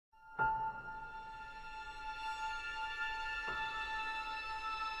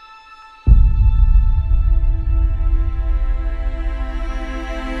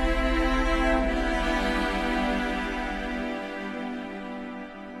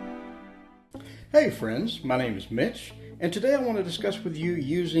Hey friends, my name is Mitch, and today I want to discuss with you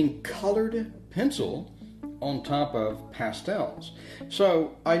using colored pencil on top of pastels.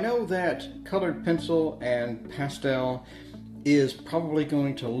 So I know that colored pencil and pastel is probably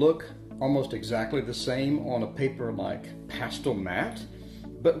going to look almost exactly the same on a paper like Pastel Matte,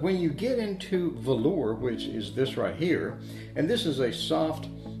 but when you get into velour, which is this right here, and this is a soft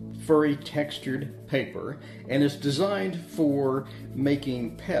furry textured paper, and it's designed for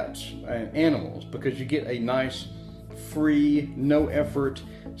making pets and animals because you get a nice free, no effort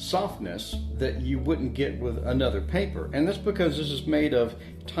softness that you wouldn't get with another paper. And that's because this is made of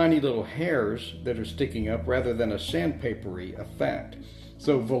tiny little hairs that are sticking up rather than a sandpapery effect.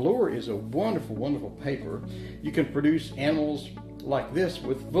 So velour is a wonderful, wonderful paper. You can produce animals like this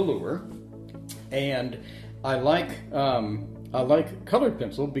with velour, and I like colored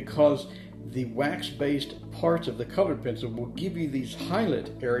pencil because the wax-based parts of the colored pencil will give you these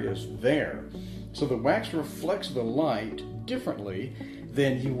highlight areas there. So the wax reflects the light differently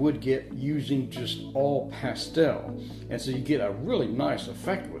than you would get using just all pastel. And so you get a really nice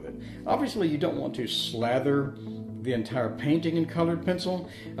effect with it. Obviously you don't want to slather the entire painting in colored pencil.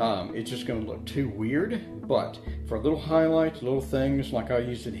 It's just going to look too weird, but for little highlights, little things, like I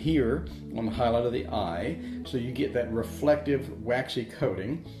used it here on the highlight of the eye, so you get that reflective waxy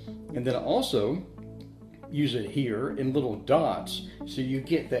coating. And then I also use it here in little dots, so you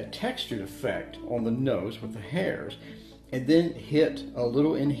get that textured effect on the nose with the hairs. And then hit a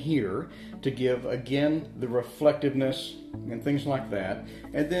little in here to give, again, the reflectiveness and things like that.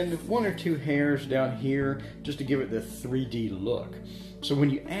 And then one or two hairs down here just to give it the 3D look. So when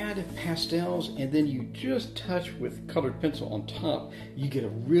you add pastels and then you just touch with colored pencil on top, you get a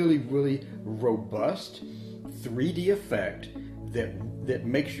really, really robust 3D effect that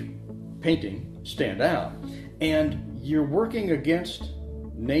makes your painting stand out. And you're working against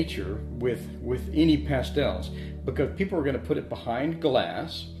nature with any pastels, because people are going to put it behind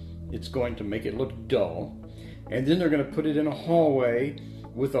glass. It's going to make it look dull, and then they're going to put it in a hallway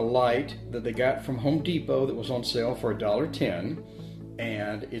with a light that they got from Home Depot that was on sale for $1.10.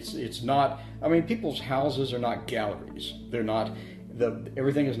 And it's not, I mean, people's houses are not galleries. They're not,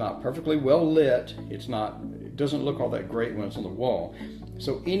 everything is not perfectly well lit. It doesn't look all that great when it's on the wall.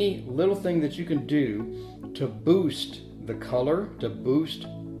 So any little thing that you can do to boost the color, to boost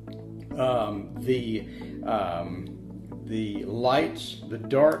the lights, the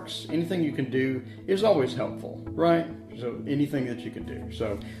darks, anything you can do is always helpful, right? So anything that you can do.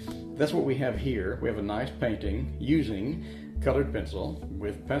 So that's what we have here. We have a nice painting using colored pencil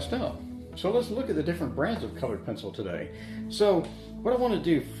with pastel. So let's look at the different brands of colored pencil today. So what I want to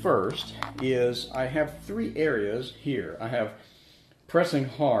do first is I have three areas here. I have pressing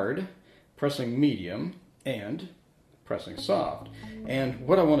hard, pressing medium, and pressing soft. And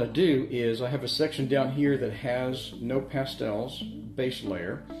what I want to do is I have a section down here that has no pastels base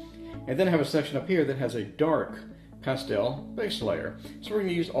layer, and then I have a section up here that has a dark pastel base layer. So we're going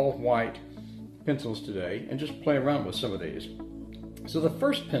to use all white pencils today and just play around with some of these. So the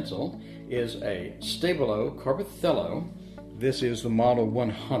first pencil is a Stabilo Carbothello. This is the model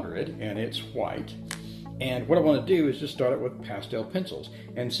 100 and it's white. And what I want to do is just start it with pastel pencils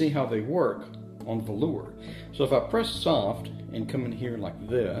and see how they work on velour. So if I press soft and come in here like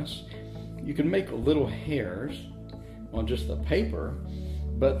this, you can make little hairs on just the paper,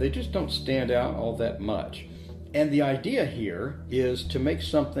 but they just don't stand out all that much. And the idea here is to make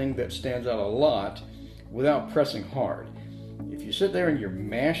something that stands out a lot without pressing hard. If you sit there and you're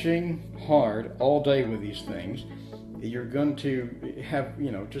mashing hard all day with these things, you're going to have,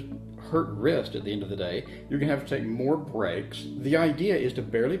 just hurt wrist at the end of the day. You're going to have to take more breaks. The idea is to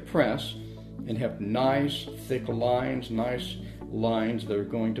barely press and have nice thick lines, nice lines that are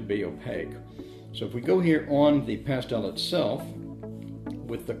going to be opaque. So if we go here on the pastel itself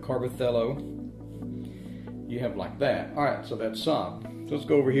with the Carbothello, you have like that. All right, so that's soft. So let's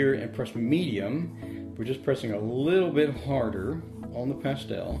go over here and press medium. We're just pressing a little bit harder on the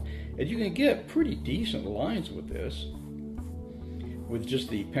pastel, and you can get pretty decent lines with this with just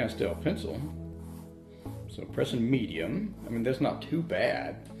the pastel pencil. So pressing medium, I mean, that's not too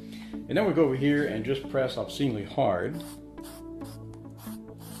bad. And then we go over here and just press obscenely hard.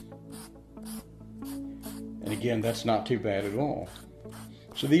 And again, that's not too bad at all.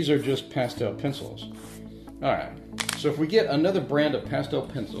 So these are just pastel pencils. Alright, so if we get another brand of pastel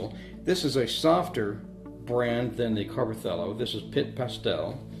pencil, this is a softer brand than the Carbothello. This is Pit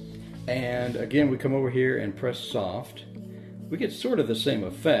Pastel. And again, we come over here and press soft. We get sort of the same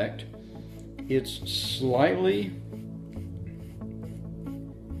effect. It's slightly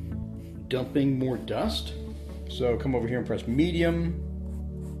dumping more dust. So come over here and press medium.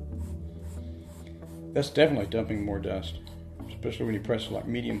 That's definitely dumping more dust, especially when you press like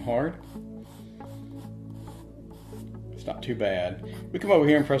medium hard. It's not too bad. We come over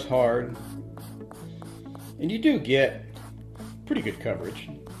here and press hard, and you do get pretty good coverage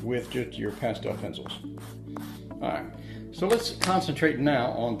with just your pastel pencils. Alright, so let's concentrate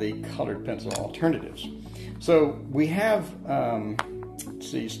now on the colored pencil alternatives. So we have, let's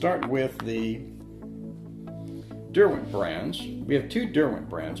see, start with the Derwent brands. We have two Derwent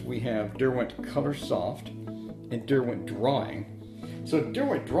brands. We have Derwent Color Soft and Derwent Drawing. So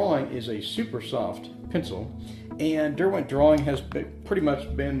Derwent Drawing is a super soft pencil, and Derwent Drawing has pretty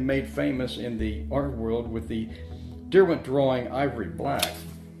much been made famous in the art world with the Derwent Drawing Ivory Black,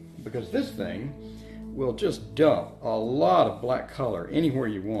 because this thing will just dump a lot of black color anywhere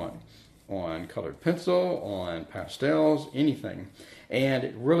you want, on colored pencil, on pastels, anything. And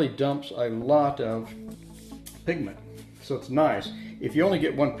it really dumps a lot of pigment, so it's nice. If you only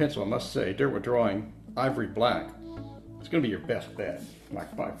get one pencil, I must say, Derwent Drawing Ivory Black, it's going to be your best bet,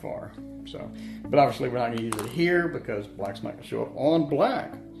 like by far. So, but obviously we're not going to use it here because black's not going to show up on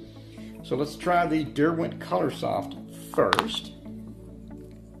black. So let's try the Derwent Color Soft first.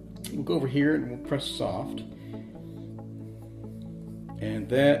 We'll go over here and we'll press soft, and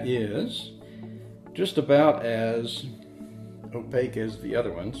that is just about as opaque as the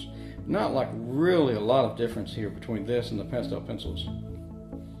other ones. Not like really a lot of difference here between this and the pastel pencils.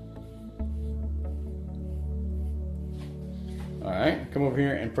 Alright, come over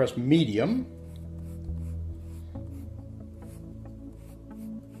here and press medium.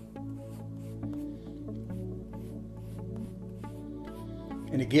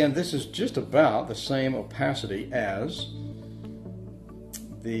 And again, this is just about the same opacity as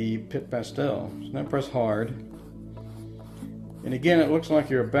the Pitt Pastel. So now press hard. And again, it looks like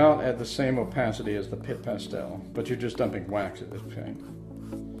you're about at the same opacity as the Pitt Pastel, but you're just dumping wax at this point.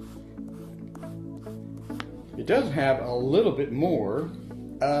 It does have a little bit more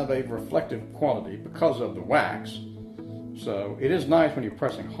of a reflective quality because of the wax. So it is nice when you're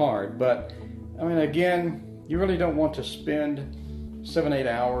pressing hard, but I mean, again, you really don't want to spend 7-8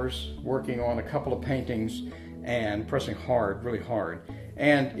 hours working on a couple of paintings and pressing hard, really hard.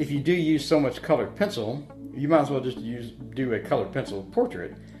 And if you do use so much colored pencil, you might as well just do a colored pencil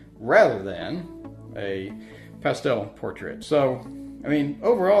portrait rather than a pastel portrait. So, I mean,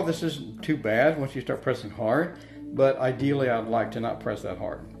 overall this isn't too bad once you start pressing hard, but ideally I'd like to not press that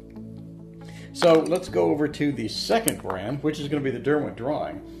hard. So let's go over to the second brand, which is going to be the Derwent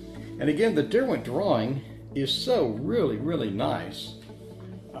Drawing. And again, the Derwent Drawing is so really nice.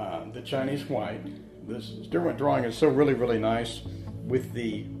 The Chinese white, this Derwent Drawing is so really nice with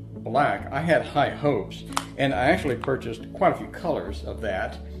the black. I had high hopes, and I actually purchased quite a few colors of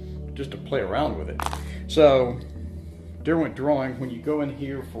that just to play around with it. So Derwent Drawing, when you go in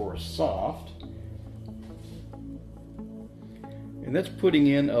here for soft, and that's putting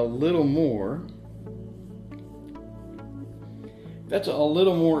in a little more, that's a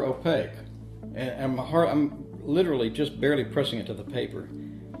little more opaque, and I'm literally just barely pressing it to the paper.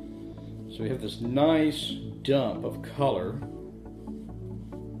 So we have this nice dump of color,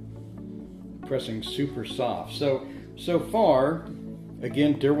 pressing super soft. So far,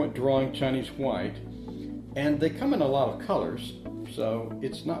 again, Derwent Drawing Chinese white, and they come in a lot of colors, so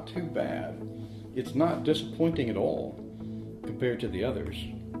it's not too bad. It's not disappointing at all compared to the others.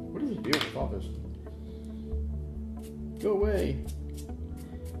 What is the deal with all this? Go away.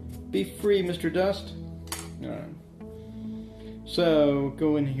 Be free, Mr. Dust. All right. So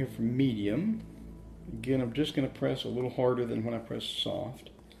go in here for medium. Again, I'm just going to press a little harder than when I press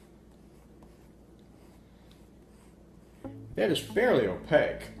soft. That is fairly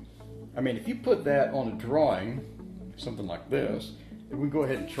opaque. I mean, if you put that on a drawing, something like this, we go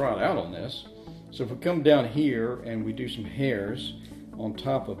ahead and try it out on this. So if we come down here and we do some hairs on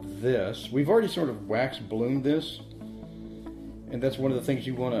top of this, we've already sort of wax bloomed this, and that's one of the things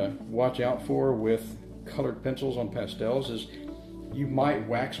you want to watch out for with colored pencils on pastels is you might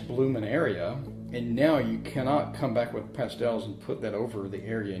wax bloom an area, and now you cannot come back with pastels and put that over the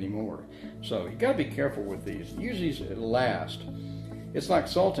area anymore. So you got to be careful with these. Use these at last. It's like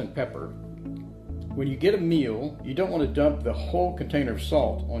salt and pepper. When you get a meal, you don't want to dump the whole container of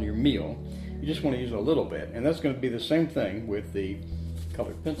salt on your meal. You just want to use a little bit, and that's going to be the same thing with the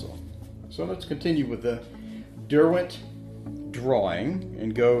colored pencil. So let's continue with the Derwent Drawing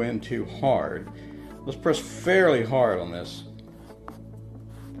and go into hard. Let's press fairly hard on this.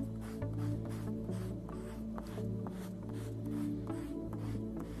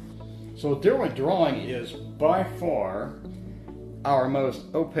 So Derwent Drawing is by far our most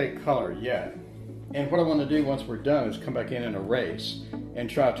opaque color yet. And what I want to do once we're done is come back in and erase and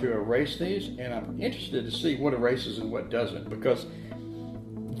try to erase these. And I'm interested to see what erases and what doesn't, because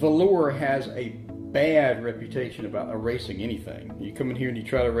velour has a bad reputation about erasing anything. You come in here and you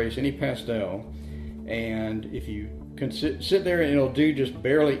try to erase any pastel, and if you can sit there and it'll do just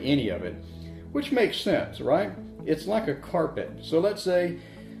barely any of it, which makes sense, right? It's like a carpet. So let's say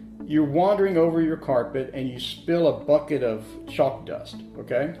you're wandering over your carpet and you spill a bucket of chalk dust,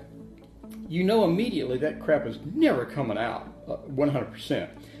 okay? You know immediately that crap is never coming out 100%,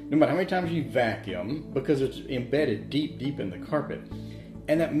 no matter how many times you vacuum, because it's embedded deep in the carpet.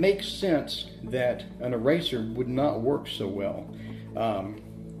 And that makes sense that an eraser would not work so well.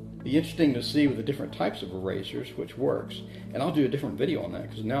 Be interesting to see with the different types of erasers which works, and I'll do a different video on that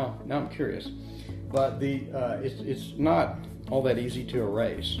because now I'm curious. But it's not all that easy to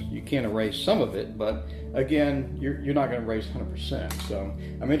erase. You can erase some of it, but again, you're not going to erase 100%. So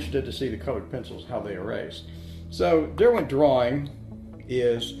I'm interested to see the colored pencils, how they erase. So Derwent Drawing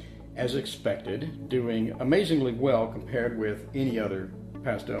is, as expected, doing amazingly well compared with any other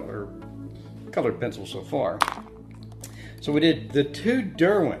pastel or colored pencil so far. So we did the 2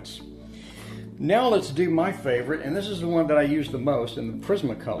 Derwents. Now let's do my favorite, and this is the one that I use the most, in the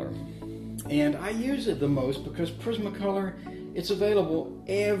Prismacolor. And I use it the most because Prismacolor, it's available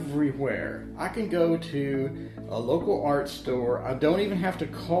everywhere. I can go to a local art store. I don't even have to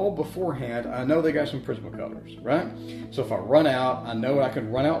call beforehand. I know they got some Prismacolors, right? So if I run out, I know I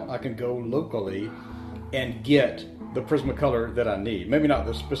can run out. I can go locally and get the Prismacolor that I need. Maybe not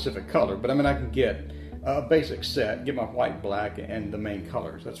the specific color, but I mean I can get a basic set, get my white, black, and the main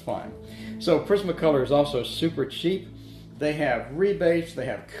colors. That's fine. So Prismacolor is also super cheap. They have rebates, they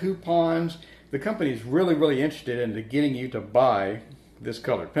have coupons. The company is really interested in getting you to buy this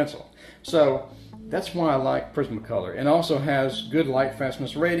colored pencil. So that's why I like Prismacolor. And also has good light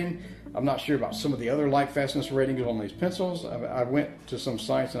fastness rating. I'm not sure about some of the other light fastness ratings on these pencils. I went to some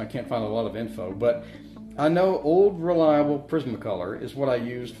sites and I can't find a lot of info, but I know old reliable Prismacolor is what I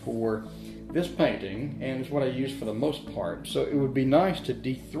used for this painting, and is what I use for the most part. So it would be nice to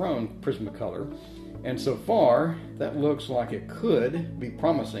dethrone Prismacolor, and so far that looks like it could be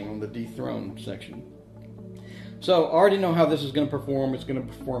promising on the dethrone section. So I already know how this is going to perform. It's going to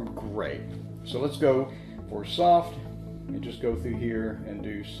perform great. So let's go for soft and just go through here and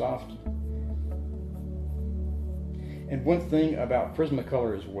do soft. And one thing about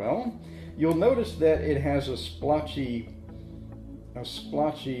Prismacolor as well, you'll notice that it has a splotchy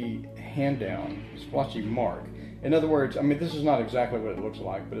hand down, splotchy mark. In other words, I mean, this is not exactly what it looks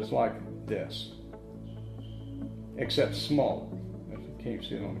like, but it's like this, except smaller. Can't even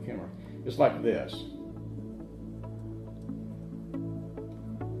see it on the camera. It's like this,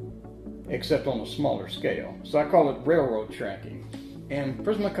 except on a smaller scale. So I call it railroad tracking. And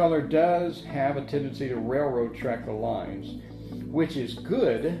Prismacolor does have a tendency to railroad track the lines, which is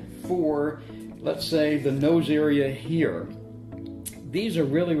good for, let's say, the nose area here. These are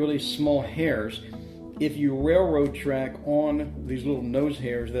really small hairs. If you railroad track on these little nose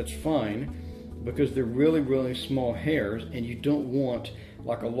hairs, that's fine, because they're really small hairs, and you don't want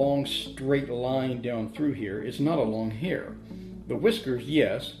like a long straight line down through here. It's not a long hair. The whiskers,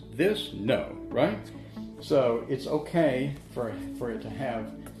 yes. This, no, right? So it's okay for it to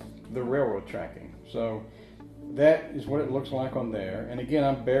have the railroad tracking. So that is what it looks like on there. And again,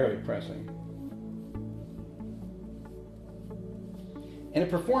 I'm barely pressing. And it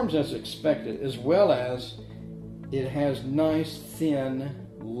performs as expected, as well as it has nice thin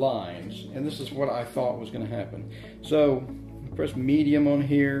lines. And this is what I thought was going to happen. So press medium on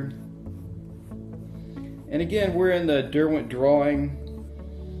here. And again, we're in the Derwent Drawing,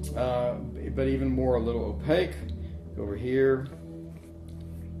 but even more a little opaque. Go over here.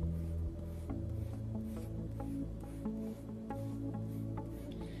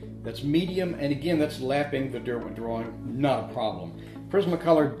 That's medium, and again, that's lapping the Derwent Drawing, not a problem.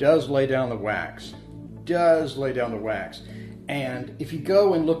 Prismacolor does lay down the wax. And if you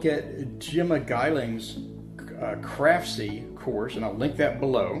go and look at Gemma Geiling's Craftsy course, and I'll link that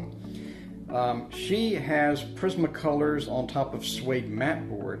below, she has Prismacolors on top of suede matte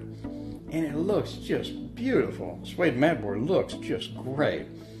board, and it looks just beautiful. Suede matte board looks just great.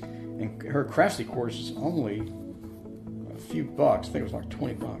 And her Craftsy course is only a few bucks. I think it was like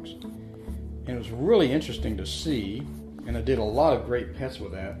 20 bucks. And it was really interesting to see. And I did a lot of great pets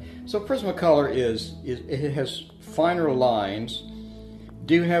with that. So Prismacolor it has finer lines,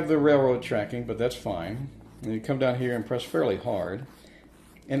 do have the railroad tracking, but that's fine. And you come down here and press fairly hard,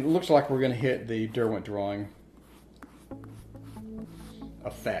 and it looks like we're going to hit the Derwent Drawing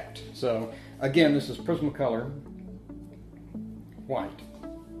effect. So again, this is Prismacolor white.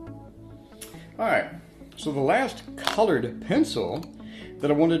 Alright, so the last colored pencil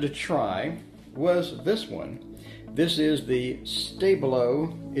that I wanted to try was this one. This is the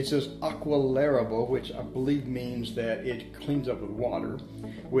Stabilo. It says aqualerable, which I believe means that it cleans up with water,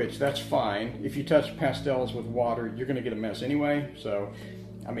 which that's fine. If you touch pastels with water, you're going to get a mess anyway. So,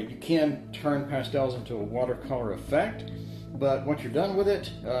 I mean, you can turn pastels into a watercolor effect, but once you're done with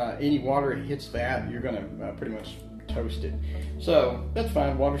it, any water hits that, you're going to pretty much toast it. So, that's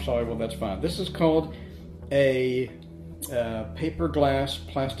fine. Water soluble, that's fine. This is called a paper glass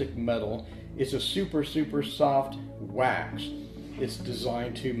plastic metal. It's a super soft wax. It's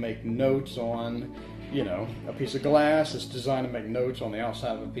designed to make notes on, you know, a piece of glass. It's designed to make notes on the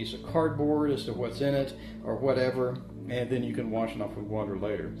outside of a piece of cardboard as to what's in it or whatever, and then you can wash it off with water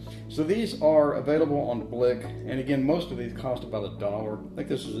later. So these are available on Blick, and again, most of these cost about $1. I think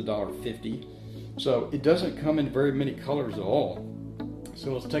this is $1.50. So it doesn't come in very many colors at all.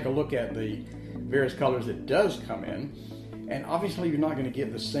 So let's take a look at the various colors it does come in. And obviously you're not going to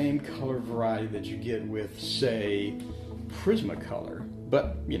get the same color variety that you get with, say, Prismacolor,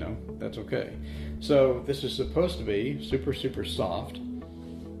 but you know, that's okay. So this is supposed to be super soft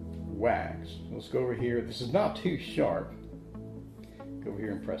wax. Let's go over here. This is not too sharp. Go over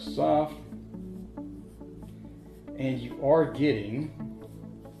here and press soft. And you are getting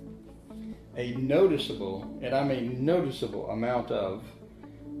a noticeable, and I mean noticeable, amount of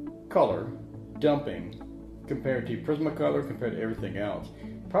color dumping compared to Prismacolor, compared to everything else.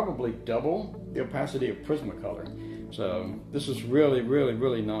 Probably double the opacity of Prismacolor. So this is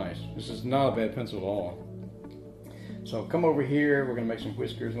really nice. This is not a bad pencil at all. So come over here, we're gonna make some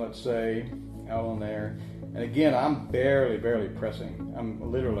whiskers, let's say, out on there. And again, I'm barely pressing. I'm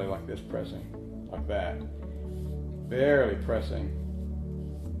literally like this pressing, like that. Barely pressing.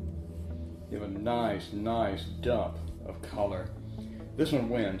 You have a nice dump of color. This one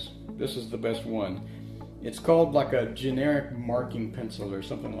wins. This is the best one. It's called like a generic marking pencil or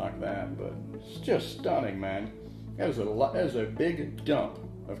something like that, but it's just stunning, man. That is a big dump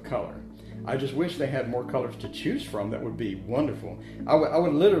of color. I just wish they had more colors to choose from. That would be wonderful. I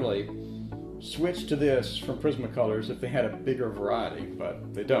would literally switch to this from Prismacolors if they had a bigger variety,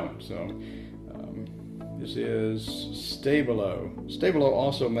 but they don't. So this is Stabilo. Stabilo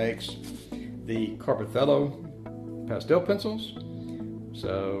also makes the Carbothello pastel pencils.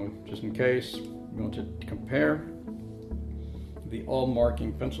 So just in case you want to compare, the all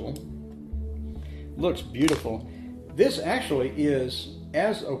marking pencil looks beautiful. This actually is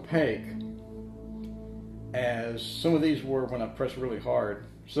as opaque as some of these were when I pressed really hard.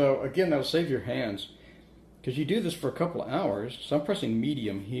 So again, that'll save your hands because you do this for a couple of hours. So I'm pressing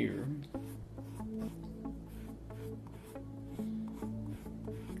medium here,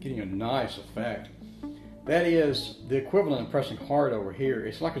 getting a nice effect. That is the equivalent of pressing hard over here.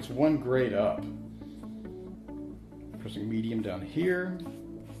 It's like it's one grade up. Pressing medium down here.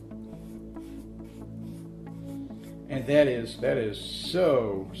 And that is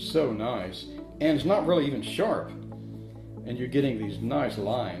so nice. And it's not really even sharp. And you're getting these nice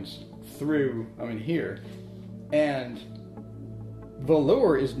lines through, I mean, here. And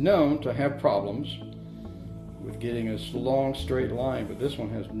velour is known to have problems with getting a long straight line, but this one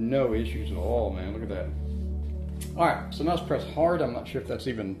has no issues at all, man. Look at that. Alright, so now let's press hard. I'm not sure if that's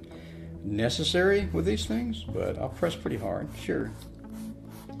even necessary with these things, but I'll press pretty hard, sure.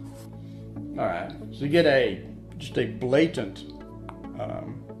 Alright, so you get just a blatant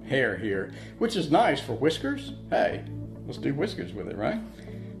hair here, which is nice for whiskers. Hey, let's do whiskers with it, right?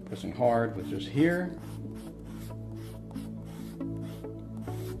 Pressing hard with just here.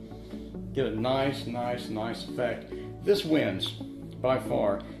 Get a nice effect. This wins by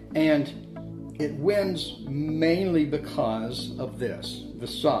far, and it wins mainly because of this, the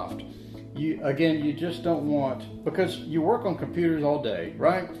soft. You just don't want, because you work on computers all day,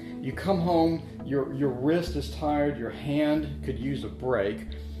 right? You come home, your wrist is tired, your hand could use a break.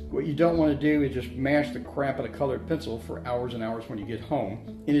 What you don't want to do is just mash the crap out of colored pencil for hours and hours when you get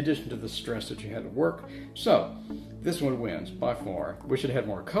home, in addition to the stress that you had at work. So, this one wins by far. Wish it had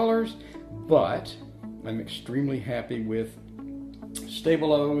more colors, but I'm extremely happy with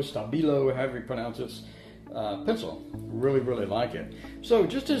Stabilo, however you pronounce it, pencil. Really like it. So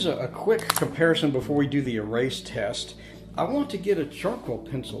just as a quick comparison before we do the erase test, I want to get a charcoal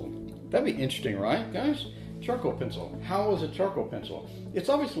pencil. That'd be interesting, right, guys? Charcoal pencil. How is a charcoal pencil? It's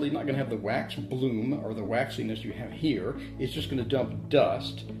obviously not going to have the wax bloom or the waxiness you have here. It's just going to dump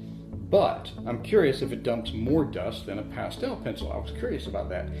dust. But I'm curious if it dumps more dust than a pastel pencil. I was curious about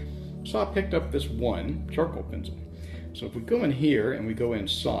that. So I picked up this one charcoal pencil. So if we go in here and we go in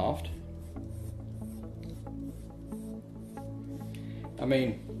soft, I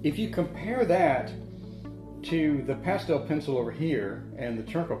mean, if you compare that to the pastel pencil over here and the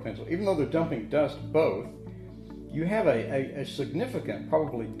charcoal pencil, even though they're dumping dust both, you have a significant,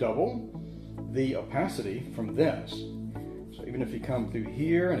 probably double the opacity from this. So even if you come through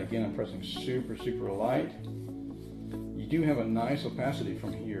here, and again I'm pressing super, super light, you do have a nice opacity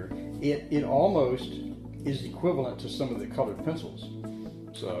from here. It almost is equivalent to some of the colored pencils.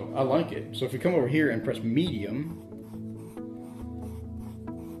 So I like it. So if you come over here and press medium,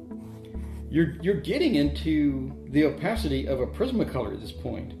 you're getting into the opacity of a Prismacolor at this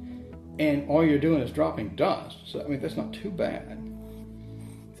point, and all you're doing is dropping dust. So I mean, that's not too bad.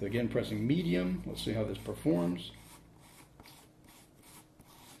 So again, pressing medium, let's see how this performs.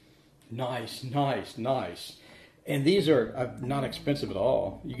 Nice, nice, nice. And these are not expensive at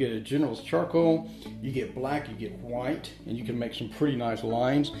all. You get a General's charcoal, you get black, you get white, and you can make some pretty nice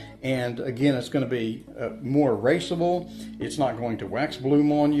lines. And again, it's going to be more erasable. It's not going to wax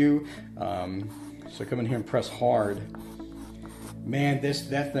bloom on you. So come in here and press hard. Man,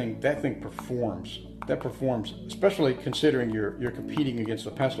 that thing performs. That performs, especially considering you're competing against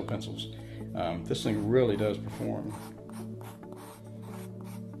the pastel pencils. This thing really does perform.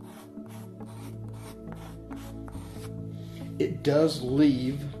 It does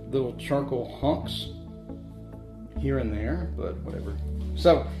leave little charcoal hunks here and there, but whatever.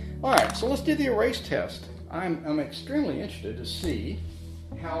 So, all right, so let's do the erase test. I'm extremely interested to see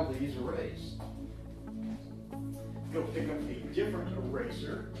how these erase. Go pick up a different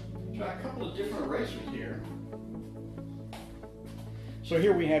eraser. Try a couple of different erasers here. So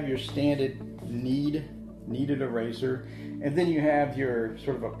here we have your standard kneaded eraser, and then you have your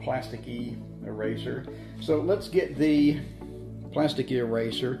sort of a plasticky eraser. So let's get the plasticky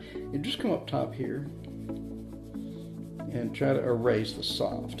eraser and just come up top here and try to erase the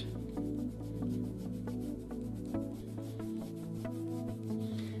soft.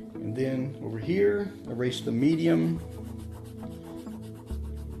 And then over here, erase the medium.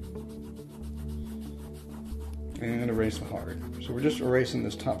 And erase the hard. So we're just erasing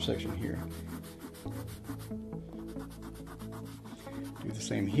this top section here. Do the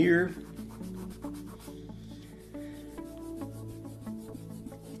same here.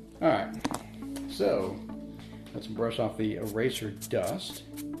 All right, so let's brush off the eraser dust.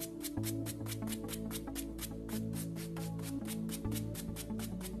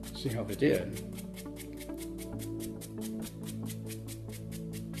 See how they did.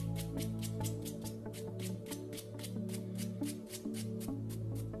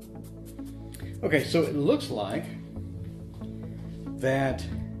 Okay, so it looks like that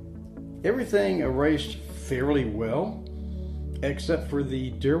everything erased fairly well, except for the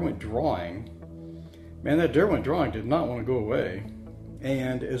Derwent drawing. Man, that Derwent drawing did not want to go away.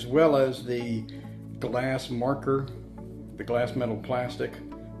 And as well as the glass marker, the glass metal plastic,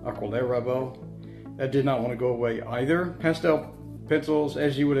 Aquarello, that did not want to go away either. Pastel pencils,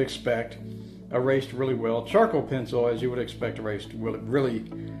 as you would expect, erased really well. Charcoal pencil, as you would expect, erased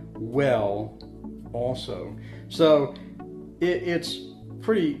really well also. So it's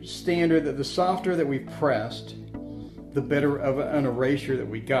pretty standard that the softer that we pressed, the better of an erasure that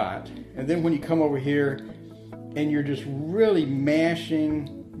we got. And then when you come over here and you're just really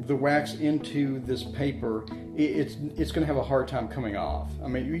mashing the wax into this paper, it's going to have a hard time coming off. I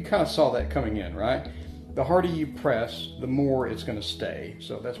mean, you kind of saw that coming in, right? The harder you press, the more it's going to stay.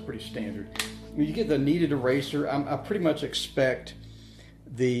 So that's pretty standard. When you get the kneaded eraser, I pretty much expect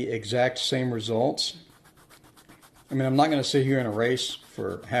the exact same results. I mean, I'm not going to sit here and erase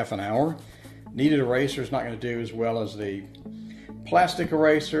for half an hour. Kneaded eraser is not going to do as well as the plastic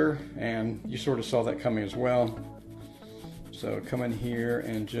eraser, and you sort of saw that coming as well. So come in here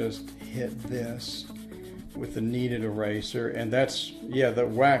and just hit this with the kneaded eraser, and that's, yeah, that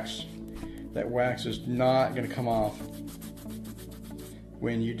wax is not going to come off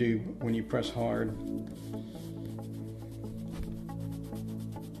when you press hard.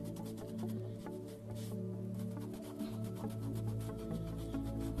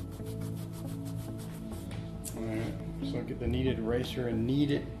 So get the kneaded eraser and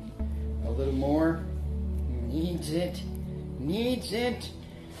knead it a little more. Needs it.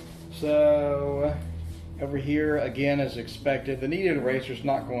 So over here, again, as expected, the kneaded eraser is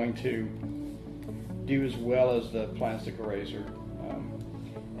not going to do as well as the plastic eraser.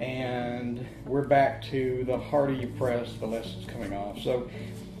 And we're back to the harder you press, the less it's coming off. So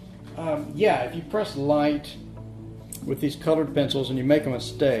yeah, if you press light with these colored pencils and you make a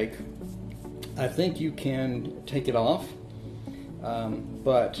mistake, I think you can take it off,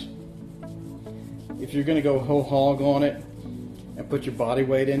 but if you're going to go whole hog on it and put your body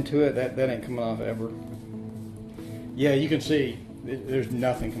weight into it, that ain't coming off ever. Yeah, you can see There's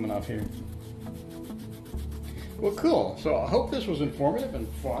nothing coming off here. Well, cool. So I hope this was informative and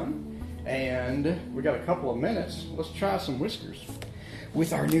fun. And we got a couple of minutes. Let's try some whiskers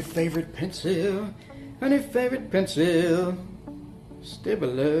with our new favorite pencil. Our new favorite pencil.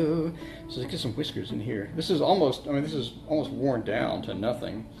 Stabilo. So let's get some whiskers in here. This is almost worn down to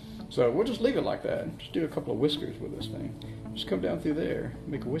nothing. So we'll just leave it like that. Just do a couple of whiskers with this thing. Just come down through there,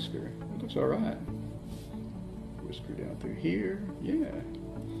 make a whisker. It looks all right. Whisker down through here. Yeah.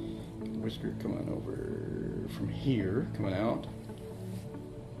 Whisker coming over from here, coming out.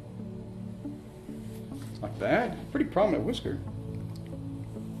 Like that. Pretty prominent whisker.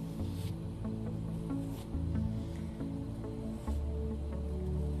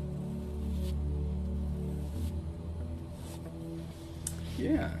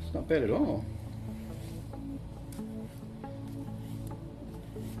 Yeah, it's not bad at all.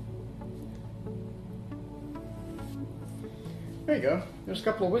 There you go. There's a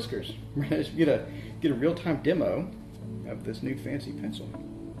couple of whiskers. Get a real-time demo of this new fancy pencil.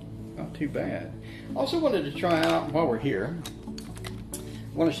 Not too bad. Also wanted to try out, while we're here,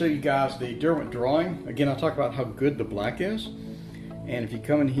 I want to show you guys the Derwent drawing. Again, I'll talk about how good the black is. And if you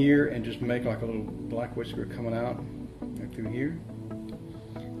come in here and just make like a little black whisker coming out right through here,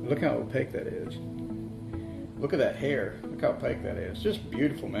 look how opaque that is. Look at that hair. Look how opaque that is. Just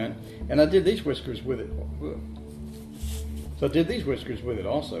beautiful, man. And I did these whiskers with it. So I did these whiskers with it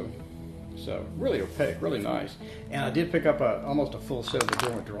also. So really opaque, really nice. And I did pick up almost a full set of the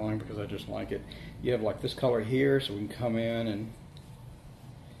Derwent drawing because I just like it. You have like this color here, so we can come in and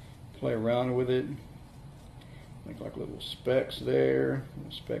play around with it. Make like little specks there,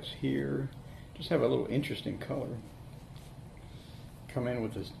 little specks here. Just have a little interesting color. Come in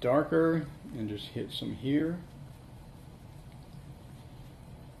with this darker and just hit some here.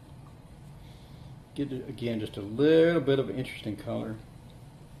 Get it again, just a little bit of an interesting color.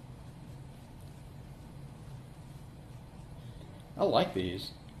 I like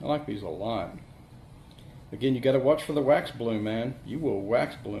these. I like these a lot. Again, you got to watch for the wax bloom, man. You will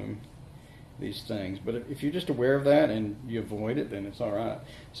wax bloom these things. But if you're just aware of that and you avoid it, then it's all right.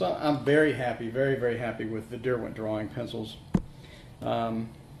 So I'm very happy, very, very happy with the Derwent drawing pencils.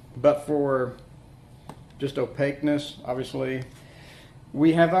 But for just opaqueness, obviously,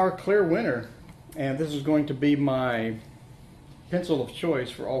 we have our clear winner. And this is going to be my pencil of choice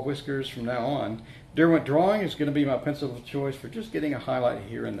for all whiskers from now on. Derwent drawing is going to be my pencil of choice for just getting a highlight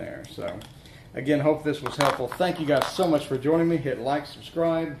here and there. So, again, hope this was helpful. Thank you guys so much for joining me. Hit like,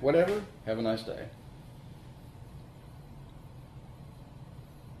 subscribe, whatever. Have a nice day.